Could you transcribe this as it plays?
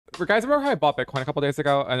Guys, remember how I bought Bitcoin a couple days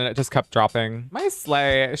ago and then it just kept dropping? My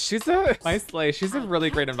Slay, she's a really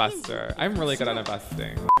great investor. I'm really good at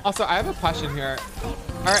investing. Also, I have a question here.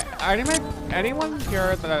 Anyone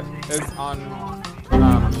here that is on,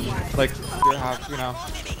 like,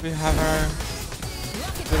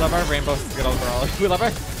 we love our rainbow Skittle girl. We love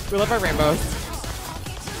our rainbows.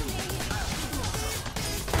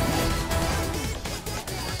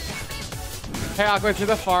 Hey Aqua, to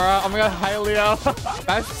the Farah. Oh my god, hi Leo.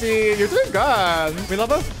 Bestie, you're doing good. We love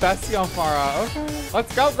a bestie on Farah. Okay.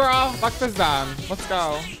 Let's go, girl. Fuck this down. Let's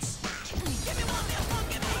go.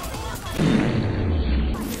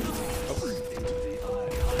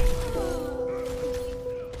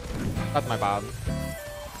 That's my bad.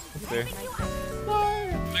 Let's see.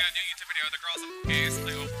 Bye. Like a new YouTube video, the girls in case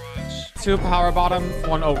play Overwatch. 2 power bottoms,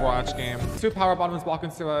 1 Overwatch game. 2 power bottoms walk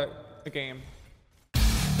into a game.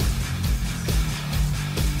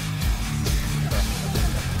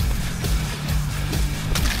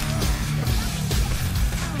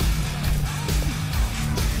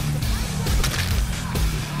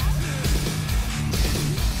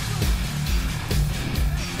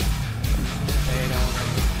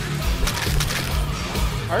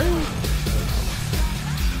 Are you?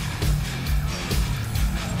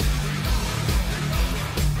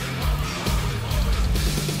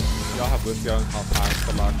 Y'all have Lucio and top 5.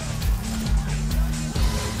 Good luck.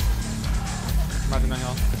 Imagine that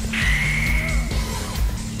hill.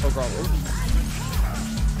 Oh god.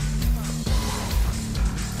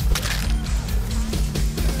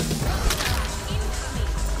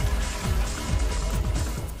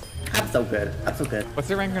 I'm so good. I'm so good. What's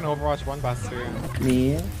your rank in Overwatch 1, Bestie?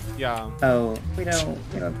 Me? Yeah. Oh, we don't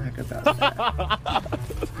talk about that.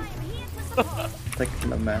 It's like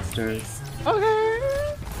the Masters. Okay.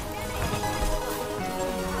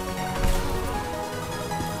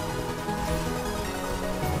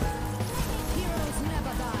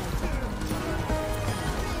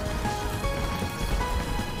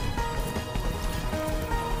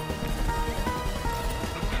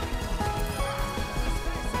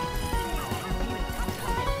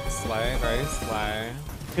 Slay, very slay.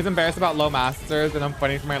 He's embarrassed about low masters and I'm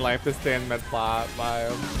fighting for my life to stay in mid-plat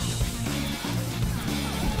vibe.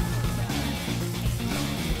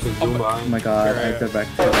 Oh my god, I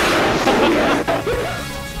directed.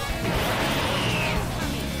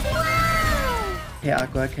 Hey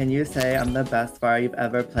Aqua, can you say I'm the best bar you've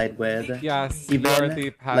ever played with? Yes, even you're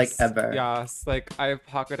the best. like ever. Yes, like I've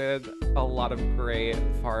pocketed a lot of great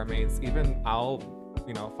Farah mates, even Al,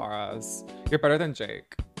 you know, Farahs. You're better than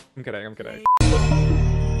Jake. I'm kidding, I'm kidding.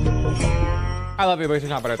 I love you, but you're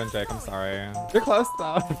not better than Jake. I'm sorry. You're close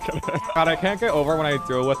though. I'm kidding. God, I can't get over when I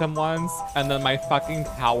duel with him once, and then my fucking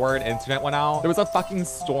power and internet went out. There was a fucking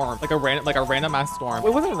storm, like a random ass storm.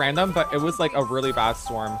 It wasn't random, but it was like a really bad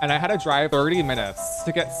storm, and I had to drive 30 minutes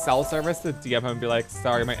to get cell service to DM him and be like,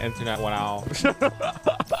 "Sorry, my internet went out."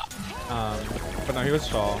 But no, he was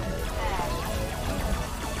chill.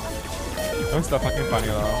 It was so fucking funny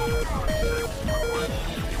though.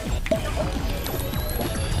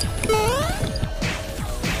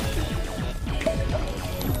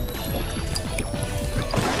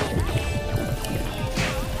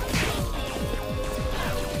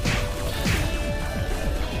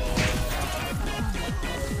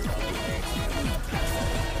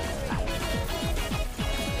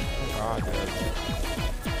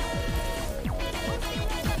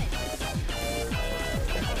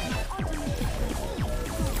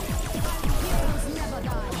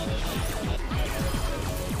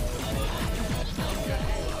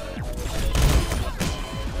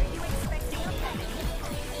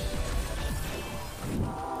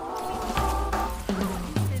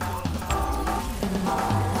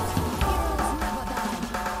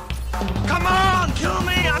 Come on, kill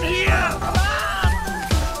me! I'm here! Come on!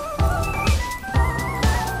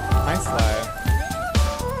 Nice slide.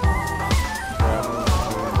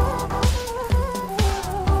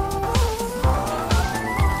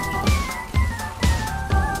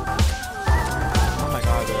 Oh my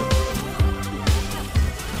god, dude.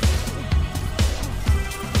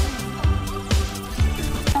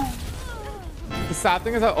 The sad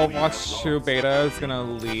thing is that Overwatch 2 beta is gonna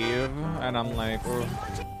leave, and I'm like, ooh.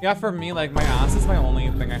 Yeah, for me, like, my ass is my only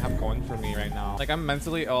thing I have going for me right now. Like, I'm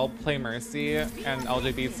mentally ill, play Mercy, and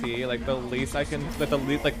LGBT. Like, the least I can, like,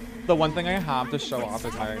 the one thing I have to show off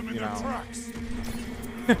is my, you know.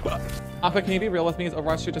 Aqua, can you be real with me? Is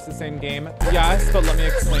Overwatch 2 just the same game? Yes, but let me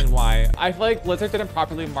explain why. I feel like Blizzard didn't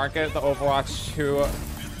properly market the Overwatch 2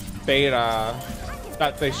 beta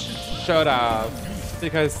that they should have.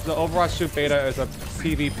 Because the Overwatch 2 beta is a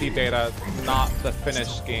PvP beta, not the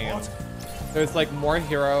finished game. There's like more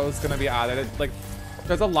heroes gonna be added. Like,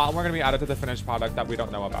 there's a lot more gonna be added to the finished product that we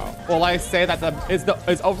don't know about. Well, I say that is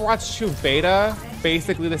Overwatch 2 beta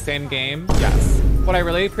basically the same game? Yes. What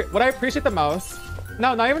I appreciate the most,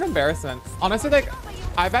 no, not even embarrassment. Honestly, like,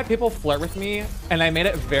 I've had people flirt with me and I make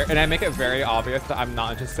it very obvious that I'm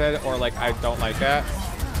not interested or like I don't like it,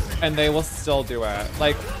 and they will still do it.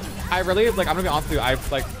 Like, I really, like, I'm gonna be honest with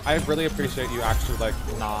you, I really appreciate you actually like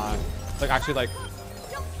not, like actually like,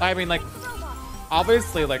 I mean like,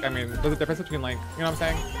 obviously like, I mean, there's a difference between like, you know what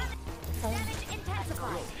I'm saying?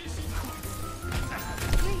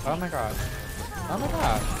 Oh my god. Oh my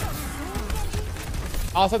god.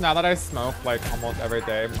 Also, now that I smoke like almost every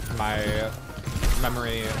day, my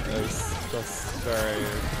memory is just very...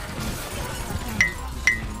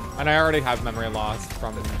 And I already have memory loss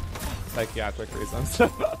from psychiatric reasons.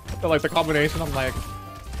 So like the combination, I'm like,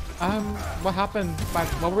 what happened?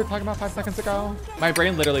 What were we talking about 5 seconds ago? My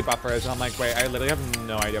brain literally buffers and I'm like, wait, I literally have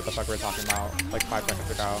no idea what the fuck we were talking about like 5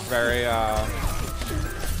 seconds ago. Very,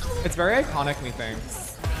 it's very iconic,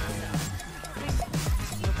 methinks.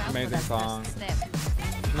 Amazing song.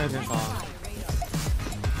 Amazing song.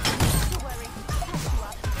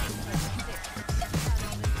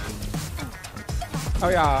 Oh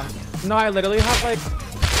yeah. No, I literally have like,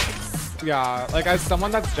 yeah, like as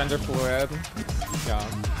someone that's gender fluid, yeah.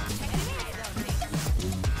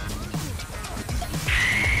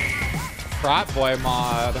 Frat boy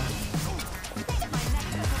mod.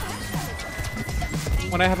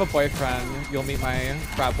 When I have a boyfriend, you'll meet my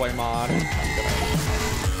frat boy mod.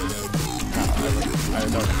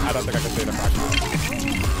 I don't think I can say the frat mod.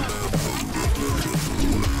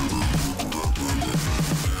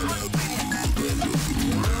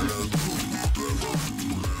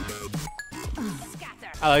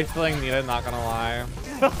 I like feeling needed, not gonna lie.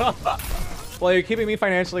 Well, you're keeping me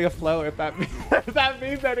financially afloat if that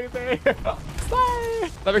means anything.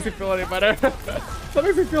 Sorry. That makes me feel any better. That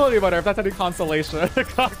makes me feel any better if that's any consolation.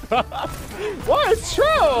 What? It's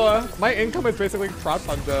true. My income is basically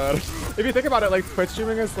crowdfunded. If you think about it, like Twitch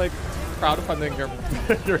streaming is like crowdfunding your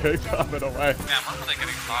income in a way. Yeah, I'm really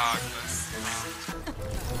getting fogged.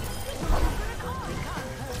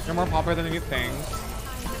 You're more popular than you think.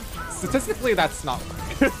 Statistically, that's not.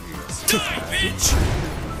 Bitch.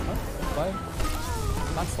 Slay?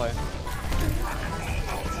 Not slay.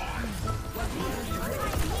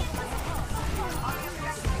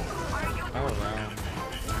 Oh, wow.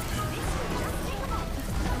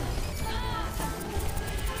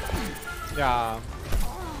 Yeah.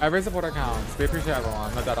 Every supporter counts. We appreciate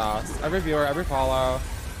everyone. No deadass. Every viewer, every follow.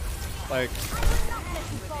 Like,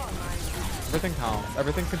 everything counts.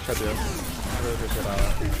 Everything contributes. I really appreciate that.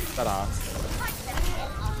 Deadass.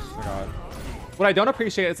 Oh my god. What I don't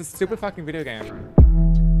appreciate is a stupid fucking video game.